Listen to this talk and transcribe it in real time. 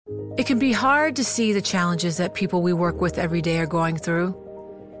It can be hard to see the challenges that people we work with every day are going through.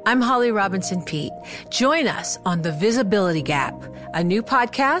 I'm Holly Robinson Peete. Join us on The Visibility Gap, a new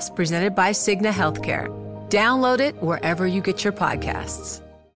podcast presented by Cigna Healthcare. Download it wherever you get your podcasts.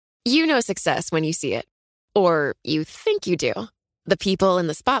 You know success when you see it. Or you think you do. The people in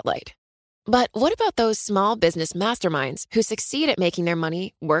the spotlight. But what about those small business masterminds who succeed at making their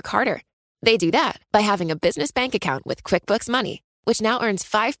money work harder? They do that by having a business bank account with QuickBooks Money, which now earns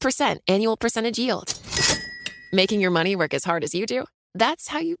 5% annual percentage yield. Making your money work as hard as you do? That's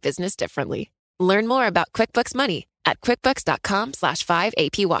how you business differently. Learn more about QuickBooks Money at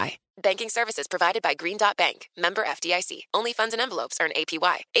quickbooks.com/5APY. Banking services provided by Green Dot Bank. Member FDIC. Only funds and envelopes earn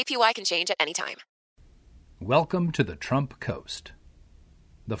APY. APY can change at any time. Welcome to the Trump Coast.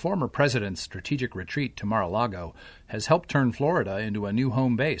 The former president's strategic retreat to Mar-a-Lago has helped turn Florida into a new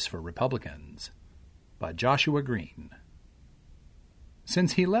home base for Republicans. By Joshua Green.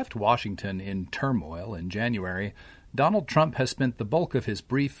 Since he left Washington in turmoil in January, Donald Trump has spent the bulk of his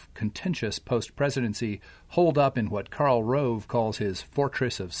brief, contentious post-presidency holed up in what Karl Rove calls his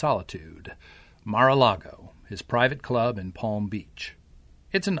fortress of solitude, Mar-a-Lago, his private club in Palm Beach.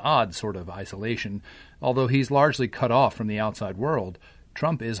 It's an odd sort of isolation. Although he's largely cut off from the outside world,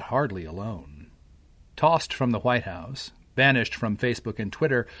 Trump is hardly alone. Tossed from the White House, banished from Facebook and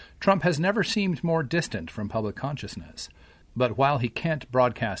Twitter, Trump has never seemed more distant from public consciousness. But while he can't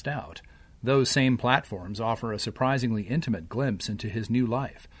broadcast out, those same platforms offer a surprisingly intimate glimpse into his new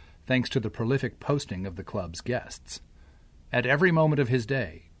life, thanks to the prolific posting of the club's guests. At every moment of his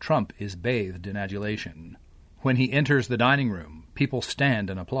day, Trump is bathed in adulation. When he enters the dining room, people stand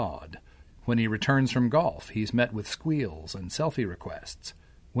and applaud. When he returns from golf, he's met with squeals and selfie requests.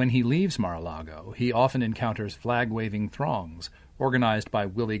 When he leaves Mar-a-Lago, he often encounters flag-waving throngs organized by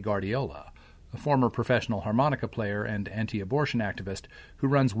Willie Guardiola, a former professional harmonica player and anti-abortion activist who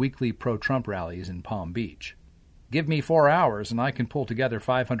runs weekly pro-Trump rallies in Palm Beach. "Give me 4 hours and I can pull together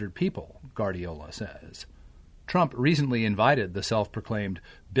 500 people," Guardiola says. Trump recently invited the self-proclaimed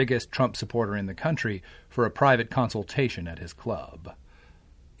biggest Trump supporter in the country for a private consultation at his club.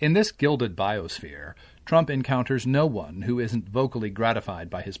 In this gilded biosphere, Trump encounters no one who isn't vocally gratified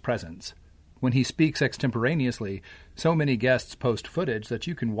by his presence. When he speaks extemporaneously, so many guests post footage that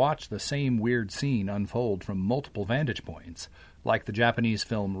you can watch the same weird scene unfold from multiple vantage points, like the Japanese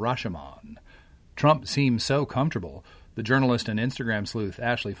film Rashomon. Trump seems so comfortable, the journalist and Instagram sleuth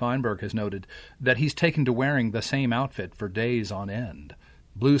Ashley Feinberg has noted, that he's taken to wearing the same outfit for days on end.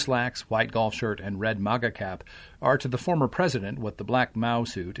 Blue slacks, white golf shirt, and red MAGA cap are to the former president what the black Mao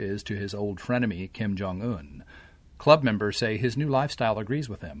suit is to his old frenemy Kim Jong-un. Club members say his new lifestyle agrees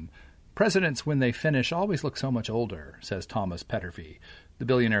with him. "Presidents, when they finish, always look so much older," says Thomas Petterfy, the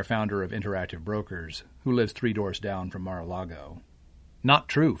billionaire founder of Interactive Brokers, who lives 3 doors down from Mar-a-Lago. Not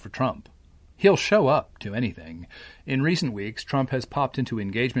true for Trump. He'll show up to anything. In recent weeks, Trump has popped into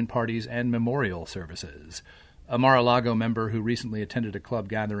engagement parties and memorial services. A Mar-a-Lago member who recently attended a club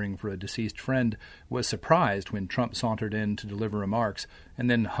gathering for a deceased friend was surprised when Trump sauntered in to deliver remarks and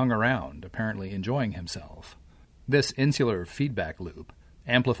then hung around, apparently enjoying himself. This insular feedback loop,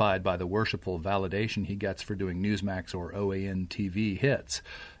 amplified by the worshipful validation he gets for doing Newsmax or OAN TV hits,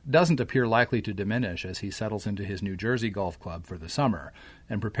 doesn't appear likely to diminish as he settles into his New Jersey golf club for the summer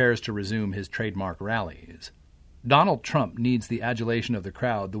and prepares to resume his trademark rallies. Donald Trump needs the adulation of the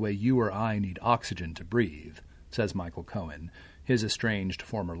crowd the way you or I need oxygen to breathe, says Michael Cohen, his estranged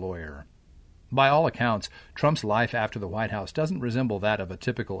former lawyer. By all accounts, Trump's life after the White House doesn't resemble that of a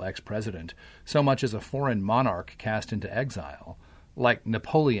typical ex-president so much as a foreign monarch cast into exile, like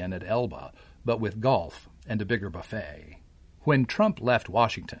Napoleon at Elba, but with golf and a bigger buffet. When Trump left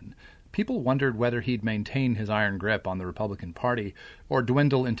Washington, people wondered whether he'd maintain his iron grip on the Republican Party or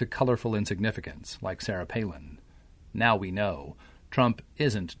dwindle into colorful insignificance like Sarah Palin. Now we know, Trump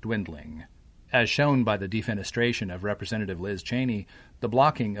isn't dwindling. As shown by the defenestration of Representative Liz Cheney, the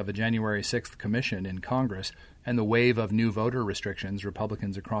blocking of a January 6th commission in Congress, and the wave of new voter restrictions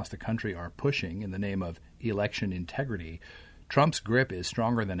Republicans across the country are pushing in the name of election integrity, Trump's grip is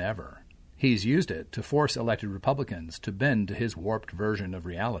stronger than ever. He's used it to force elected Republicans to bend to his warped version of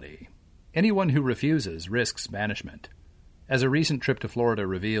reality. Anyone who refuses risks banishment. As a recent trip to Florida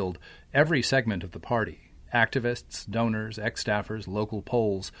revealed, every segment of the party, activists, donors, ex-staffers, local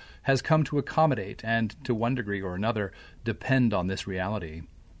polls, has come to accommodate and, to one degree or another, depend on this reality.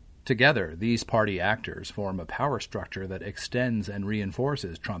 Together, these party actors form a power structure that extends and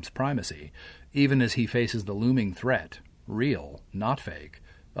reinforces Trump's primacy, even as he faces the looming threat, real, not fake,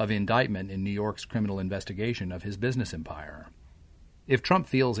 of indictment in New York's criminal investigation of his business empire. If Trump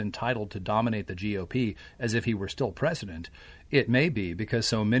feels entitled to dominate the GOP as if he were still president, It may be because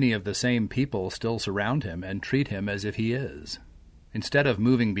so many of the same people still surround him and treat him as if he is. Instead of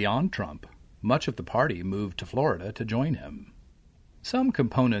moving beyond Trump, much of the party moved to Florida to join him. Some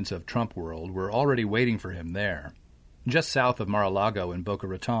components of Trump world were already waiting for him there. Just south of Mar-a-Lago in Boca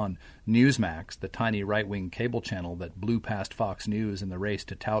Raton, Newsmax, the tiny right-wing cable channel that blew past Fox News in the race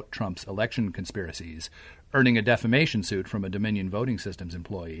to tout Trump's election conspiracies, earning a defamation suit from a Dominion Voting Systems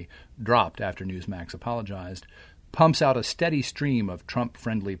employee, dropped after Newsmax apologized, pumps out a steady stream of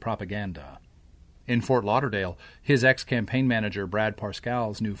Trump-friendly propaganda. In Fort Lauderdale, his ex-campaign manager Brad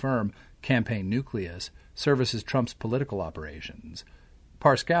Parscale's new firm, Campaign Nucleus, services Trump's political operations.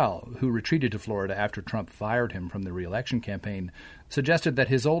 Parscale, who retreated to Florida after Trump fired him from the re-election campaign, suggested that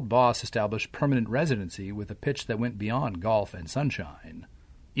his old boss establish permanent residency with a pitch that went beyond golf and sunshine.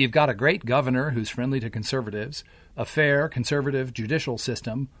 You've got a great governor who's friendly to conservatives, a fair, conservative judicial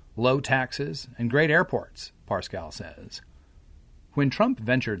system, low taxes, and great airports, Parscale says. When Trump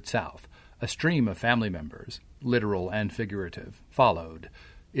ventured south, a stream of family members, literal and figurative, followed.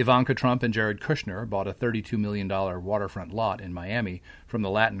 Ivanka Trump and Jared Kushner bought a $32 million waterfront lot in Miami from the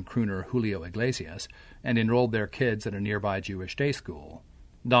Latin crooner Julio Iglesias and enrolled their kids at a nearby Jewish day school.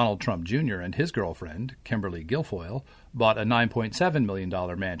 Donald Trump Jr. and his girlfriend, Kimberly Guilfoyle, bought a $9.7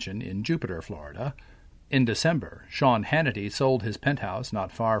 million mansion in Jupiter, Florida. In December, Sean Hannity sold his penthouse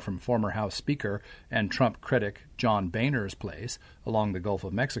not far from former House Speaker and Trump critic John Boehner's place along the Gulf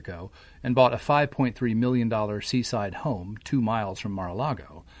of Mexico and bought a $5.3 million seaside home 2 miles from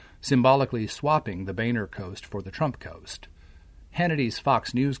Mar-a-Lago, symbolically swapping the Boehner coast for the Trump coast. Hannity's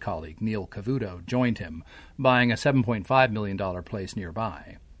Fox News colleague Neil Cavuto joined him, buying a $7.5 million place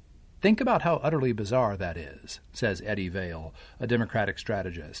nearby. Think about how utterly bizarre that is, says Eddie Vail, a Democratic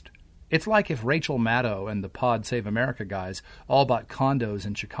strategist. It's like if Rachel Maddow and the Pod Save America guys all bought condos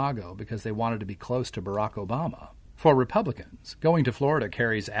in Chicago because they wanted to be close to Barack Obama. For Republicans, going to Florida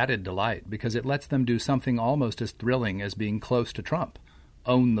carries added delight because it lets them do something almost as thrilling as being close to Trump: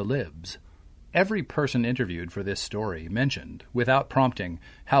 own the libs. Every person interviewed for this story mentioned, without prompting,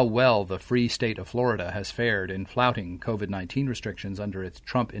 how well the free state of Florida has fared in flouting COVID-19 restrictions under its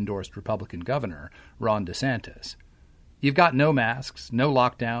Trump-endorsed Republican governor, Ron DeSantis. You've got no masks, no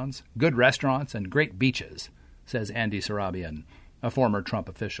lockdowns, good restaurants, and great beaches, says Andy Sarabian, a former Trump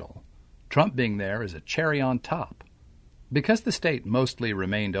official. Trump being there is a cherry on top. Because the state mostly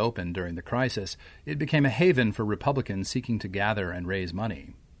remained open during the crisis, it became a haven for Republicans seeking to gather and raise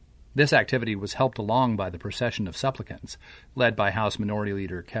money. This activity was helped along by the procession of supplicants, led by House Minority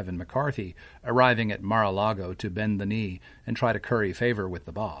Leader Kevin McCarthy, arriving at Mar-a-Lago to bend the knee and try to curry favor with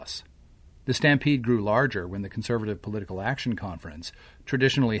the boss. The stampede grew larger when the Conservative Political Action Conference,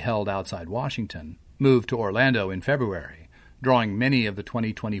 traditionally held outside Washington, moved to Orlando in February, drawing many of the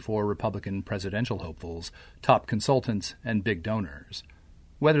 2024 Republican presidential hopefuls, top consultants, and big donors.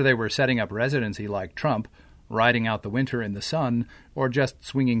 Whether they were setting up residency like Trump, riding out the winter in the sun, or just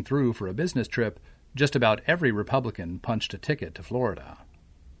swinging through for a business trip, just about every Republican punched a ticket to Florida.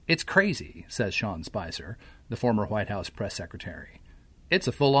 It's crazy, says Sean Spicer, the former White House press secretary. It's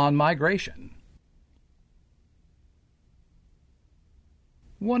a full-on migration.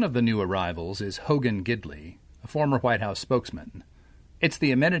 One of the new arrivals is Hogan Gidley, a former White House spokesman. It's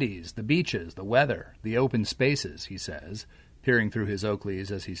the amenities, the beaches, the weather, the open spaces, he says, peering through his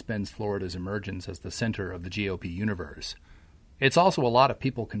Oakleys as he spends Florida's emergence as the center of the GOP universe. It's also a lot of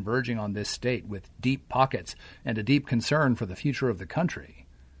people converging on this state with deep pockets and a deep concern for the future of the country.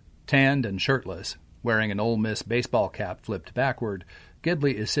 Tanned and shirtless, wearing an Ole Miss baseball cap flipped backward,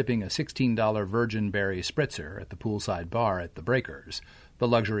 Gidley is sipping a $16 Virgin Berry Spritzer at the poolside bar at the Breakers, the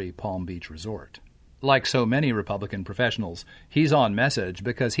luxury Palm Beach resort. Like so many Republican professionals, he's on message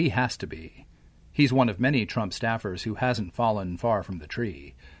because he has to be. He's one of many Trump staffers who hasn't fallen far from the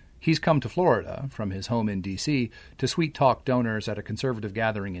tree. He's come to Florida, from his home in D.C., to sweet-talk donors at a conservative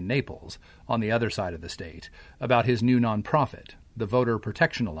gathering in Naples, on the other side of the state, about his new nonprofit, the Voter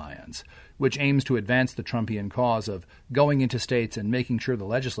Protection Alliance, which aims to advance the Trumpian cause of going into states and making sure the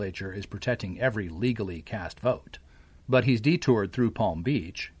legislature is protecting every legally cast vote. But he's detoured through Palm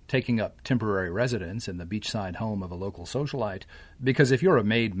Beach, taking up temporary residence in the beachside home of a local socialite, because if you're a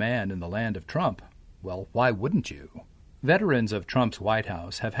made man in the land of Trump, well, why wouldn't you? Veterans of Trump's White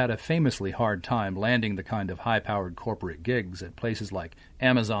House have had a famously hard time landing the kind of high-powered corporate gigs at places like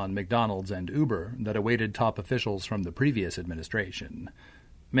Amazon, McDonald's, and Uber that awaited top officials from the previous administration.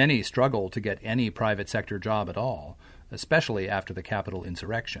 Many struggle to get any private sector job at all, especially after the Capitol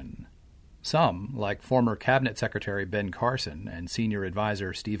insurrection. Some, like former Cabinet Secretary Ben Carson and senior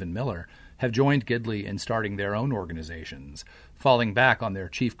advisor Stephen Miller, have joined Gidley in starting their own organizations, falling back on their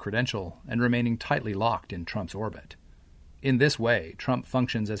chief credential and remaining tightly locked in Trump's orbit. In this way, Trump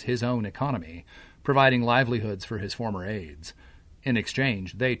functions as his own economy, providing livelihoods for his former aides. In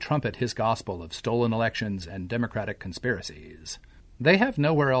exchange, they trumpet his gospel of stolen elections and Democratic conspiracies. They have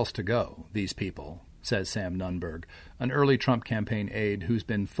nowhere else to go, these people, says Sam Nunberg, an early Trump campaign aide who's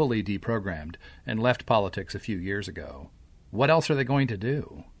been fully deprogrammed and left politics a few years ago. What else are they going to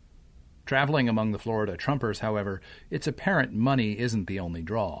do? Traveling among the Florida Trumpers, however, it's apparent money isn't the only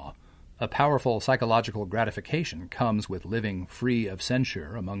draw. A powerful psychological gratification comes with living free of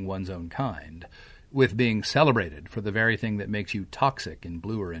censure among one's own kind, with being celebrated for the very thing that makes you toxic in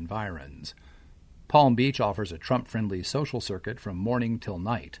bluer environs. Palm Beach offers a Trump-friendly social circuit from morning till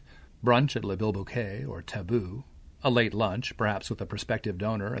night, brunch at Le Bilboquet or Taboo, a late lunch, perhaps with a prospective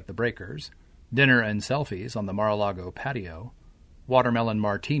donor at the Breakers, dinner and selfies on the Mar-a-Lago patio, watermelon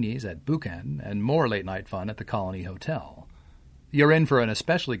martinis at Buchan, and more late-night fun at the Colony Hotel. You're in for an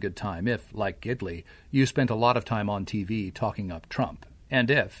especially good time if, like Gidley, you spent a lot of time on TV talking up Trump, and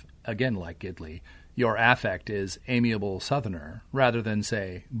if, again like Gidley, your affect is amiable Southerner rather than,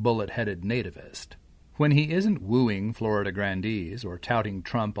 say, bullet-headed nativist. When he isn't wooing Florida grandees or touting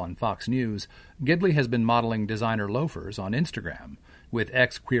Trump on Fox News, Gidley has been modeling designer loafers on Instagram, with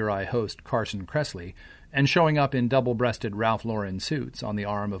ex-Queer Eye host Carson Kressley, and showing up in double-breasted Ralph Lauren suits on the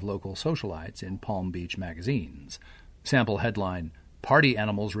arm of local socialites in Palm Beach magazines. Sample headline, Party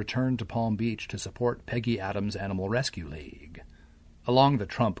Animals Return to Palm Beach to Support Peggy Adams Animal Rescue League. Along the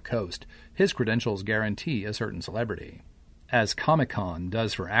Trump coast, his credentials guarantee a certain celebrity. As Comic-Con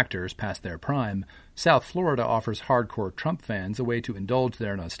does for actors past their prime, South Florida offers hardcore Trump fans a way to indulge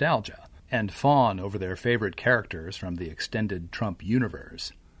their nostalgia and fawn over their favorite characters from the extended Trump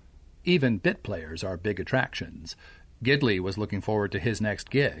universe. Even bit players are big attractions. Gidley was looking forward to his next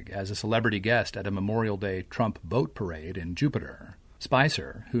gig as a celebrity guest at a Memorial Day Trump boat parade in Jupiter.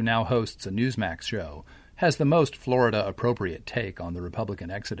 Spicer, who now hosts a Newsmax show, has the most Florida-appropriate take on the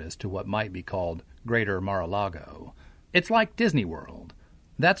Republican exodus to what might be called Greater Mar-a-Lago. It's like Disney World.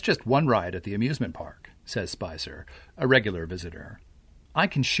 That's just one ride at the amusement park, says Spicer, a regular visitor. I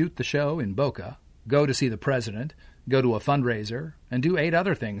can shoot the show in Boca, go to see the president, go to a fundraiser, and do 8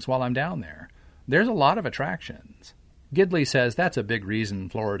 other things while I'm down there. There's a lot of attractions. Gidley says that's a big reason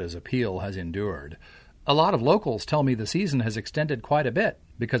Florida's appeal has endured. A lot of locals tell me the season has extended quite a bit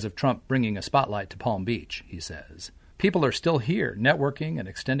because of Trump bringing a spotlight to Palm Beach, he says. People are still here, networking and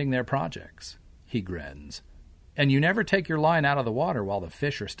extending their projects. He grins. And you never take your line out of the water while the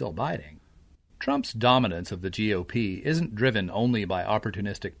fish are still biting. Trump's dominance of the GOP isn't driven only by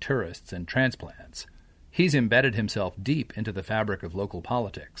opportunistic tourists and transplants. He's embedded himself deep into the fabric of local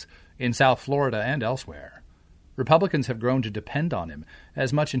politics, in South Florida and elsewhere. Republicans have grown to depend on him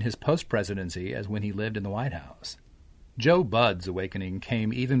as much in his post-presidency as when he lived in the White House. Joe Budd's awakening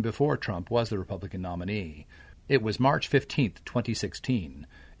came even before Trump was the Republican nominee. It was March 15, 2016,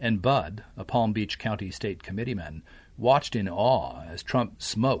 and Budd, a Palm Beach County State Committeeman, watched in awe as Trump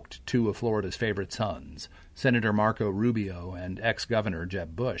smoked 2 of Florida's favorite sons, Senator Marco Rubio and ex-Governor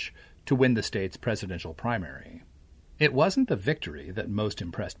Jeb Bush, to win the state's presidential primary. It wasn't the victory that most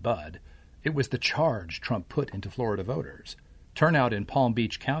impressed Budd. It was the charge Trump put into Florida voters. Turnout in Palm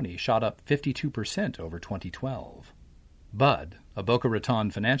Beach County shot up 52% over 2012. Budd, a Boca Raton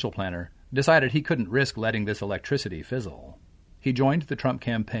financial planner, decided he couldn't risk letting this electricity fizzle. He joined the Trump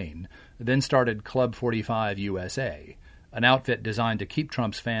campaign, then started Club 45 USA, an outfit designed to keep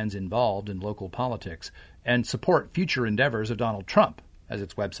Trump's fans involved in local politics and support future endeavors of Donald Trump, as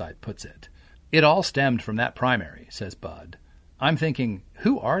its website puts it. It all stemmed from that primary, says Budd. I'm thinking,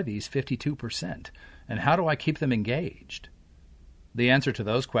 who are these 52%, and how do I keep them engaged? The answer to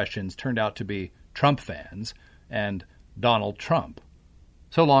those questions turned out to be Trump fans and Donald Trump.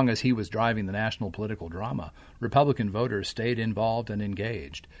 So long as he was driving the national political drama, Republican voters stayed involved and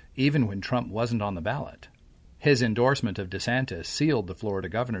engaged, even when Trump wasn't on the ballot. His endorsement of DeSantis sealed the Florida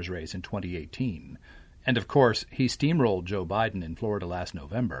governor's race in 2018. And of course, he steamrolled Joe Biden in Florida last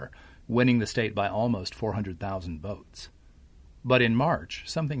November, winning the state by almost 400,000 votes. But in March,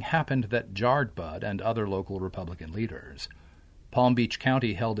 something happened that jarred Budd and other local Republican leaders. Palm Beach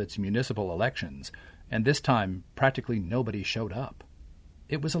County held its municipal elections, and this time practically nobody showed up.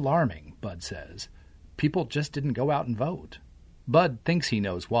 It was alarming, Budd says. People just didn't go out and vote. Budd thinks he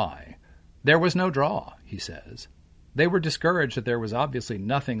knows why. There was no draw, he says. They were discouraged that there was obviously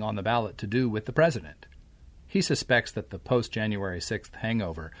nothing on the ballot to do with the president. He suspects that the post-January 6th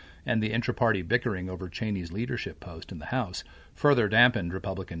hangover and the intra-party bickering over Cheney's leadership post in the House further dampened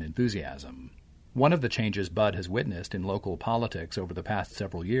Republican enthusiasm. One of the changes Budd has witnessed in local politics over the past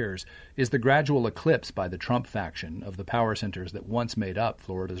several years is the gradual eclipse by the Trump faction of the power centers that once made up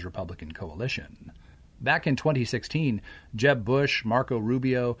Florida's Republican coalition. Back in 2016, Jeb Bush, Marco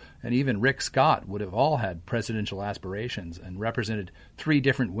Rubio, and even Rick Scott would have all had presidential aspirations and represented 3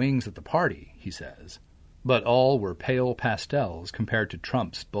 different wings of the party, he says. But all were pale pastels compared to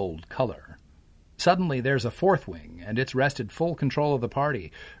Trump's bold color. Suddenly there's a 4th wing, and it's wrested full control of the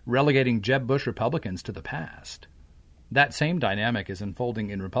party, relegating Jeb Bush Republicans to the past. That same dynamic is unfolding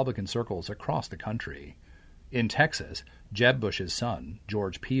in Republican circles across the country. In Texas, Jeb Bush's son,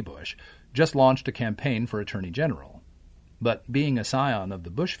 George P. Bush, just launched a campaign for Attorney General. But being a scion of the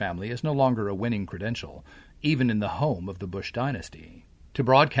Bush family is no longer a winning credential, even in the home of the Bush dynasty. To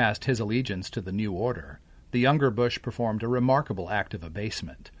broadcast his allegiance to the new order, the younger Bush performed a remarkable act of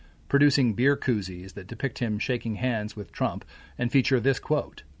abasement, producing beer koozies that depict him shaking hands with Trump and feature this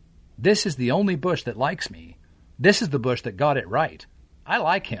quote, "This is the only Bush that likes me. This is the Bush that got it right. I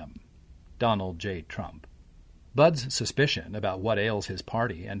like him." Donald J. Trump. Bud's suspicion about what ails his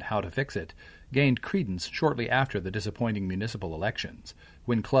party and how to fix it gained credence shortly after the disappointing municipal elections,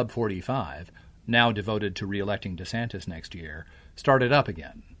 when Club 45, now devoted to re-electing DeSantis next year, started up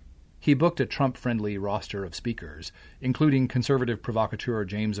again. He booked a Trump-friendly roster of speakers, including conservative provocateur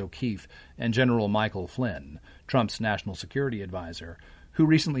James O'Keefe and General Michael Flynn, Trump's national security advisor, who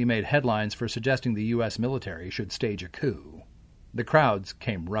recently made headlines for suggesting the U.S. military should stage a coup. The crowds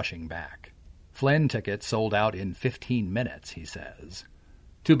came rushing back. Flynn tickets sold out in 15 minutes, he says.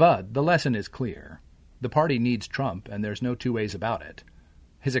 To Bud, the lesson is clear. The party needs Trump, and there's no 2 ways about it.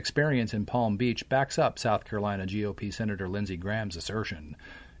 His experience in Palm Beach backs up South Carolina GOP Senator Lindsey Graham's assertion.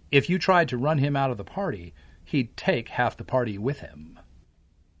 If you tried to run him out of the party, he'd take half the party with him.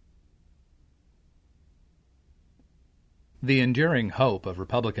 The enduring hope of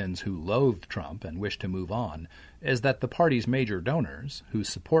Republicans who loathe Trump and wish to move on is that the party's major donors, whose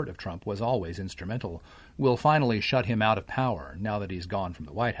support of Trump was always instrumental, will finally shut him out of power now that he's gone from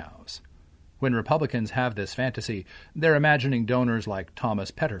the White House. When Republicans have this fantasy, they're imagining donors like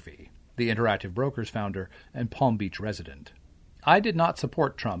Thomas Peterffy, the Interactive Brokers founder and Palm Beach resident. "I did not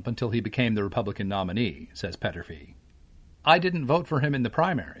support Trump until he became the Republican nominee," says Peterffy. "I didn't vote for him in the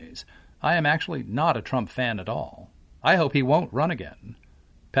primaries. I am actually not a Trump fan at all. I hope he won't run again."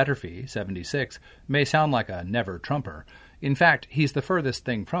 Peterffy, 76, may sound like a never-Trumper. In fact, he's the furthest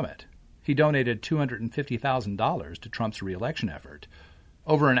thing from it. He donated $250,000 to Trump's re-election effort.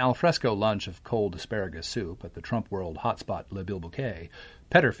 Over an alfresco lunch of cold asparagus soup at the Trump World hotspot Le Bilboquet,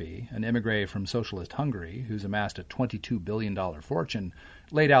 Peterffy, an émigré from socialist Hungary who's amassed a $22 billion fortune,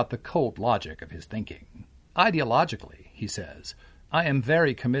 laid out the cold logic of his thinking. "Ideologically," he says, "I am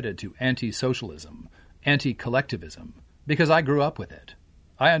very committed to anti-socialism, anti-collectivism, because I grew up with it.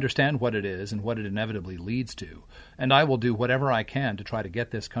 I understand what it is and what it inevitably leads to, and I will do whatever I can to try to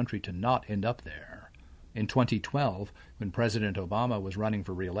get this country to not end up there." In 2012, when President Obama was running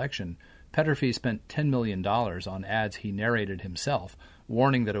for re-election, Peterffy spent $10 million on ads he narrated himself,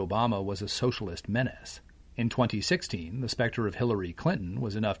 warning that Obama was a socialist menace. In 2016, the specter of Hillary Clinton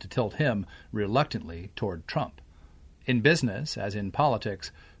was enough to tilt him, reluctantly, toward Trump. In business, as in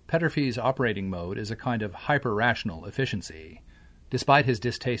politics, Peterffy's operating mode is a kind of hyper-rational efficiency. Despite his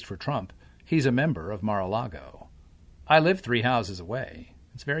distaste for Trump, he's a member of Mar-a-Lago. "I live 3 houses away.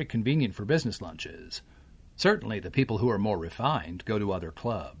 It's very convenient for business lunches. Certainly the people who are more refined go to other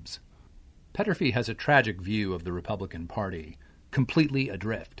clubs." Peterffy has a tragic view of the Republican Party, completely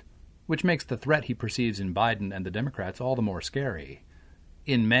adrift, which makes the threat he perceives in Biden and the Democrats all the more scary.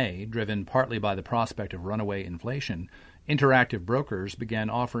 In May, driven partly by the prospect of runaway inflation, Interactive Brokers began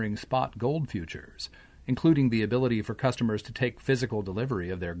offering spot gold futures, including the ability for customers to take physical delivery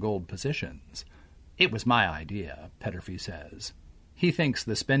of their gold positions. "It was my idea," Peterffy says. He thinks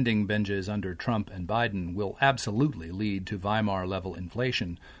the spending binges under Trump and Biden will absolutely lead to Weimar-level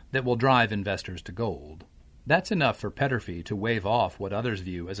inflation that will drive investors to gold. That's enough for Peterffy to wave off what others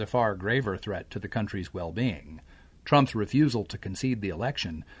view as a far graver threat to the country's well-being, Trump's refusal to concede the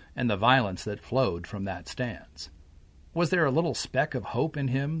election and the violence that flowed from that stance. Was there a little speck of hope in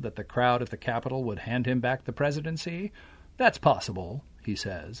him that the crowd at the Capitol would hand him back the presidency? That's possible, he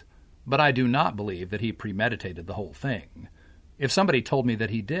says, but I do not believe that he premeditated the whole thing. If somebody told me that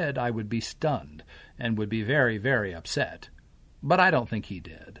he did, I would be stunned and would be very, very upset. But I don't think he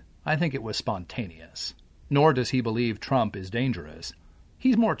did. I think it was spontaneous. Nor does he believe Trump is dangerous.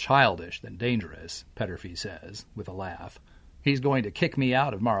 He's more childish than dangerous, Peterffy says, with a laugh. He's going to kick me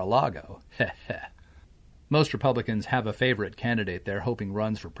out of Mar-a-Lago. Heh. Most Republicans have a favorite candidate they're hoping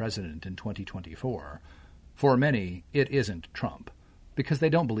runs for president in 2024. For many, it isn't Trump, because they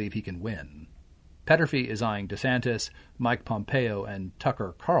don't believe he can win. Peterffy is eyeing DeSantis, Mike Pompeo, and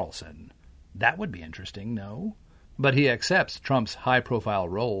Tucker Carlson. That would be interesting, no? But he accepts Trump's high-profile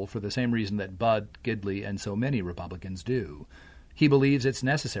role for the same reason that Budd, Gidley, and so many Republicans do. He believes it's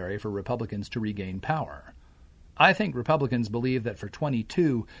necessary for Republicans to regain power. I think Republicans believe that for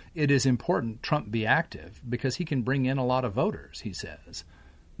 22, it is important Trump be active because he can bring in a lot of voters, he says.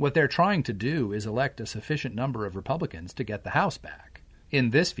 What they're trying to do is elect a sufficient number of Republicans to get the House back.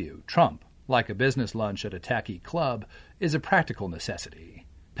 In this view, Trump, like a business lunch at a tacky club, is a practical necessity.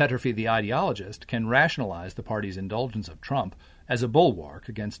 Peterfy the ideologist can rationalize the party's indulgence of Trump as a bulwark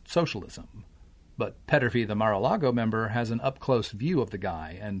against socialism. But Peterfy the Mar-a-Lago member has an up-close view of the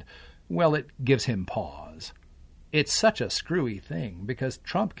guy, and, well, it gives him pause. It's such a screwy thing because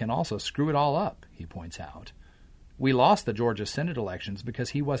Trump can also screw it all up, he points out. We lost the Georgia Senate elections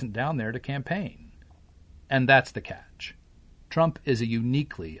because he wasn't down there to campaign. And that's the catch. Trump is a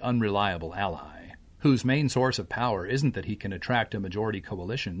uniquely unreliable ally, whose main source of power isn't that he can attract a majority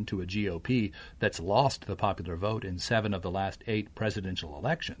coalition to a GOP that's lost the popular vote in 7 of the last 8 presidential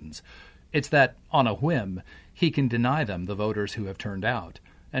elections. It's that, on a whim, he can deny them the voters who have turned out,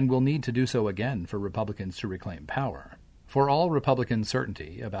 and will need to do so again for Republicans to reclaim power. For all Republican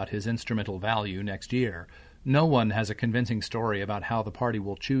certainty about his instrumental value next year, no one has a convincing story about how the party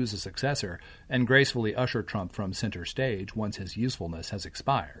will choose a successor and gracefully usher Trump from center stage once his usefulness has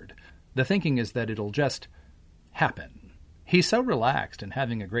expired. The thinking is that it'll just happen. He's so relaxed and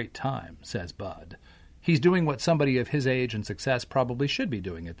having a great time, says Budd. He's doing what somebody of his age and success probably should be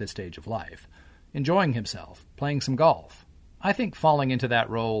doing at this stage of life. Enjoying himself, playing some golf. I think falling into that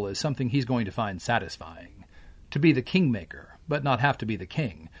role is something he's going to find satisfying. To be the kingmaker, but not have to be the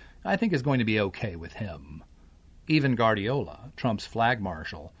king, I think is going to be okay with him. Even Guardiola, Trump's flag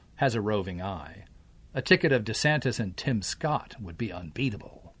marshal, has a roving eye. A ticket of DeSantis and Tim Scott would be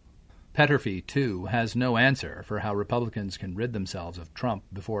unbeatable. Peterfy, too, has no answer for how Republicans can rid themselves of Trump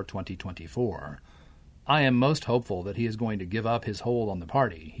before 2024. I am most hopeful that he is going to give up his hold on the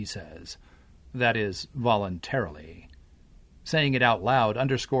party, he says. That is, voluntarily. Saying it out loud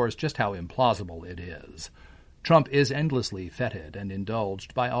underscores just how implausible it is. Trump is endlessly feted and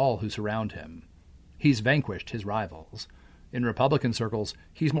indulged by all who surround him. He's vanquished his rivals. In Republican circles,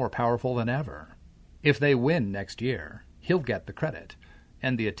 he's more powerful than ever. If they win next year, he'll get the credit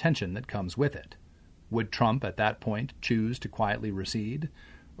and the attention that comes with it. Would Trump at that point choose to quietly recede,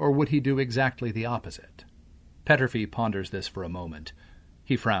 or would he do exactly the opposite? Peterfy ponders this for a moment.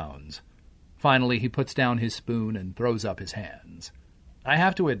 He frowns. Finally, he puts down his spoon and throws up his hands. I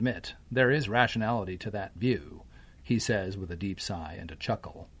have to admit, there is rationality to that view, he says with a deep sigh and a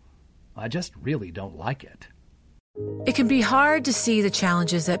chuckle. I just really don't like it. It can be hard to see the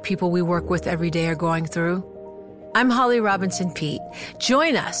challenges that people we work with every day are going through. I'm Holly Robinson Peete.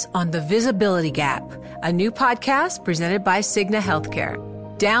 Join us on The Visibility Gap, a new podcast presented by Cigna Healthcare.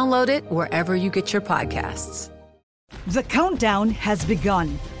 Download it wherever you get your podcasts. The countdown has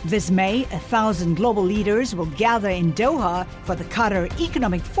begun. This May, 1,000 global leaders will gather in Doha for the Qatar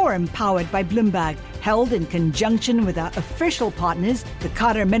Economic Forum powered by Bloomberg, held in conjunction with our official partners, the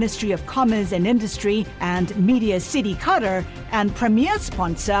Qatar Ministry of Commerce and Industry and Media City Qatar, and premier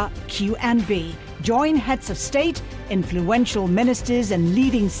sponsor QNB. Join heads of state, influential ministers, and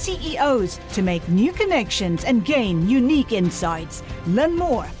leading CEOs to make new connections and gain unique insights. Learn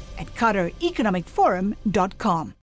more at QatarEconomicForum.com.